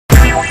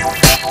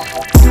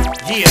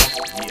Yeah.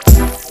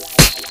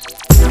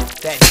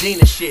 That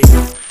Dena shit.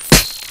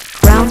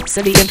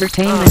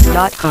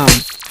 CrownCityEntertainment.com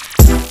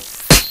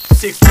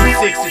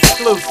 626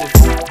 exclusive.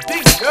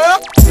 Dena.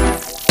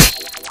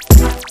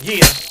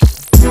 Yeah.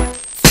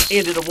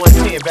 End of the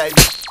 110, baby.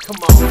 Come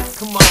on,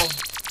 come on.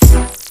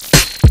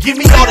 Give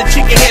me all the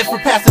chicken heads from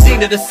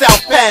Pasadena to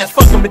South Pass.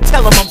 Fuck them and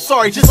tell them I'm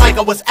sorry, just like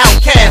I was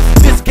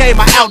outcast. This game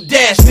I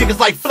outdash niggas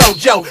like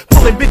Flojo,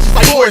 pulling bitches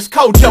like Boris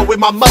Kojo with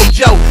my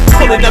mojo.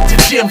 Pulling up to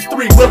gyms,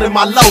 3-wheeling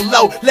my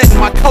low-low, letting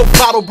my coke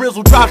bottle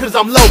brizzle drop cause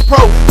I'm low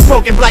pro.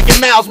 Smoking black and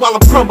miles while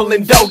I'm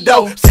crumbling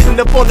dodo. Sitting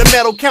up on the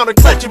metal counter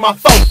clutching my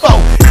fofo.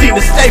 Dena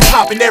stay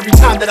popping every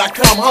time that I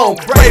come home.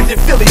 Braves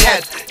and Philly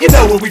hats, you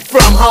know where we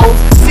from, home.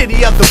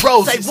 City of the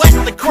roses, say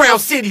what? The Crown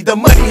City, the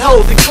money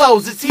holes and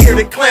clothes is here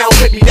to clown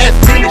with me. That's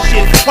Dena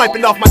shit.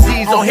 Wiping off my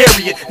D's on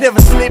Harriet.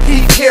 Never slip,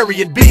 he carry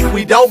it. Beef,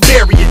 we don't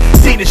bury it.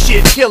 Dena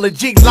shit, killer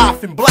G,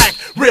 life in black.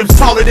 Rims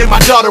taller than my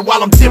daughter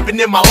while I'm dipping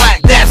in my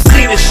lack. That's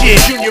Dena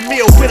shit. Junior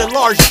meal with a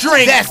large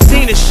drink. That's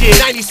Dena shit.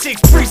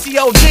 96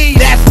 pre-COD.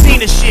 That's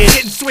Dena shit.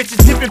 Hitting switches,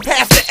 dipping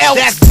past the L.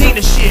 That's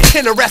Dena shit.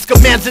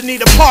 Pinaresca,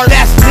 Manzanita Park.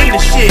 That's Dena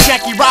shit.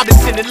 Jackie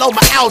Robinson and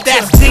Loma out.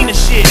 That's Dena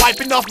shit.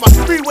 Wiping off my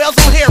 3 wells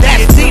on Harriet.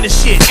 That's Dena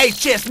shit.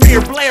 HS,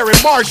 Mir, Blair,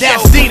 and Marshall.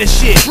 That's Dena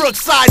shit.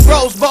 Brookside,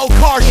 Rosebud,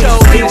 Car Show.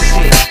 Dena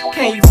shit.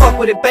 Can you fuck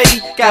with it,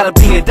 baby? Gotta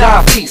be a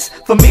dime piece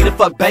for me to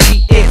fuck,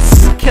 baby.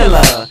 It's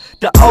killer.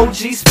 The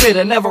OG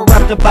spitter, never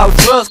rapped about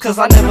drugs cause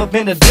I never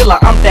been a dealer.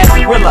 I'm that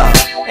thriller,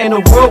 and the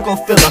world gon'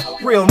 feel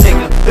a real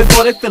nigga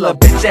before they feel a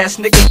bitch ass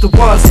niggas, the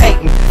ones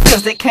hating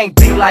cause they can't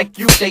be like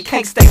you, they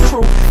can't stay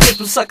true. Get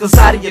them suckers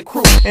out of your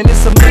crew, and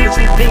it's a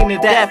military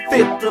Dena that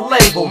fit the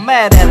label.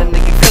 Mad at a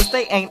nigga cause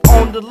they ain't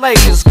on the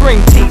label.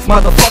 Screen teeth,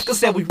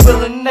 motherfuckers, and we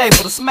willing and able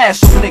to smash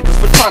some niggas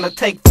for trying to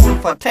take food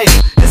off our table.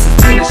 This is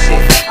Dena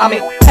shit. I mean,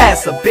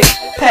 pass a bitch,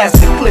 pass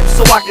the clip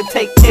so I can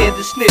take care of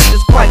the snitch.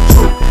 It's quite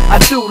true. I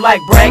do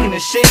like bragging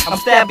and shit. I'm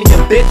stabbing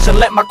your bitch and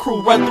let my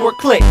crew run through a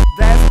click.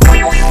 That's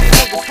Dena shit.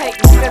 Niggas hating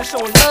instead of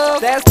showing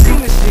love. That's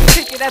Dena shit.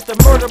 Ticket at the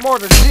murder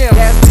gym.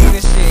 That's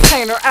Dena shit.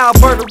 Painter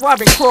Alberta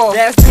Robin Cross.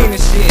 That's Dena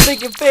shit.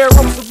 Thinking fair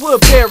rooms of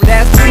Woodbury.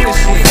 That's Dena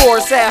shit.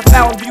 Forest Ave,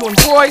 Mountain View and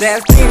Royce.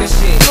 That's Dena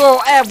shit.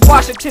 Girl Ave,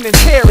 Washington and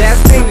Terry. That's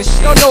Dena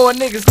shit. Don't know a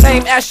nigga's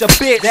name, ask your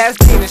bitch. That's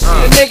Dena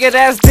shit. Nigga,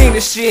 that's Dena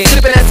shit.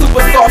 Sippin' that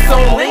super sauce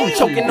on lean,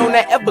 choking on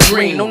that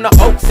evergreen, on the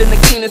oaks and the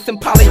cleanest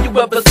Impala you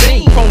ever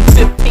seen. Chrome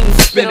 15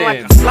 spinning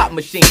like a slot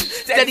machine.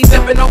 Steady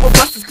stepping over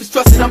busters, cause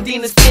trustin' I'm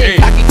Dena's king.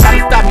 Cocky try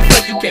to stop me,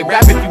 but you can't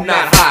rap if you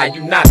not high,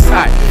 you not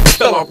tight. You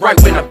fell off right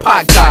when the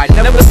pot died.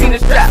 Never seen a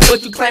strap,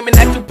 but you claiming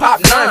that you pop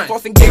 9.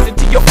 Force engaging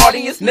to your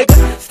audience, nigga.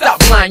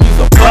 Stop lying, you's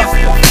a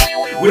buster.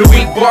 With a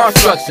weak bar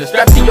structure,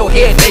 strapped to your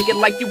head naked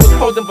like you was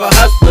posing for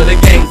Hustler. The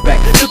gang's back,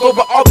 took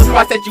over all the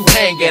spots that you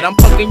hang at. I'm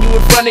punking you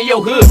in front of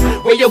your hood,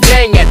 where your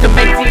gang at. To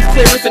make things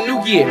clear, it's a new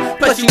year.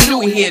 Plus you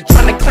new here,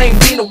 trying to claim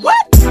Dena. What?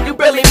 You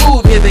barely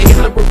move here, the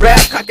Hitler with rap,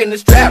 cocking the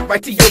strap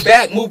right to your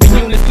back. Moving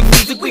units through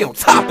music, we on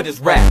top of this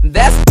rap.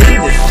 That's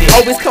Dena shit.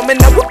 Always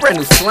coming up with brand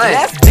new slang.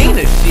 That's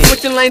Dena shit.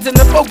 Switching lanes in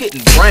the flow,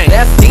 getting brain.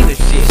 That's Dena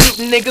shit.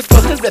 Shooting niggas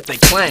for his that they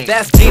claim.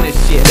 That's Dena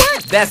shit.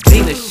 What? That's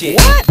Dena shit.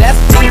 What? That's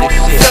Dena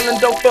shit. Selling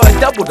dope for a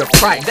double the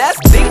price. That's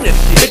Dena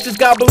shit. Bitches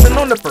gobbling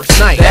on the first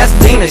night. That's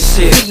Dena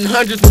shit. Shooting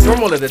hundreds with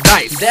roll of the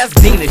dice. That's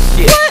Dena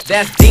shit. What?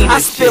 That's Dena shit. I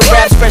spill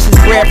rap fresh as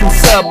bread from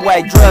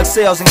Subway, drug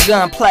sales and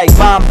gunplay,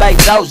 Bombay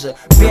Doja,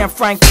 being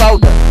Frank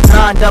Folder,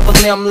 9-double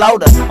M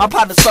loader. My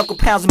partner circle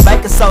pounds and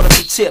baking soda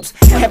for chips.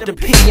 Kept a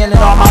P in it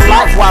all my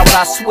life, why would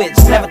I switch?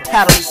 Never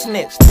tattled or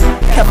snitched.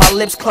 Kept my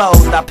lips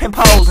closed, I pimp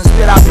hoes and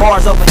spit out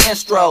bars over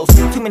intros.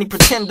 Too many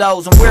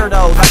pretendos and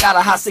weirdos. I got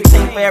a hot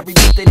 16 for every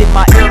beat that hit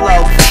my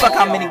earlobe. Fuck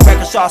how many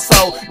records y'all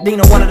sold.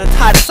 Dena one of the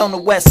tightest on the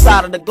west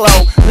side of the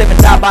globe. Live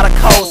and die by the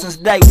code since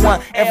day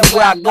one.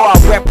 Everywhere I go I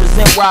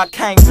represent where I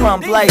came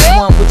from. Blaze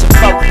one with your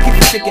folk. Keep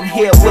a chicken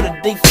head with a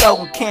deep throat.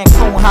 In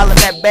Cancun hollering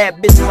at bad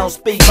bitches on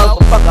speedboat.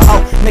 But fuck a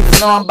hoe,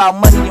 niggas know I'm about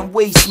money and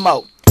weed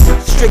smoke.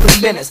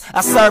 Strictly business,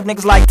 I serve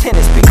niggas like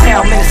tennis.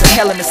 P-Town minutes and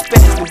hell in the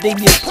spinach. With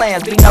devious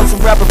plans, beat notes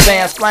and rubber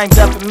bands. Flamed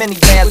up in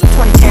minivans with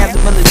 20 cans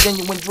of Miller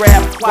genuine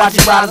draft.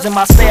 Watching riders in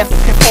my staff to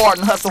pimp hard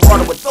and hustle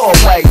harder with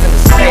throwaways in the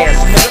stairs,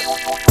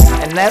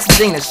 nigga. And that's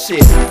Dena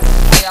shit.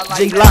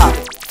 G-Lock,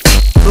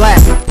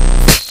 Black,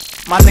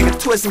 my nigga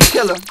Twist and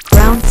Killer.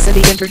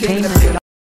 CrownCityEntertainment.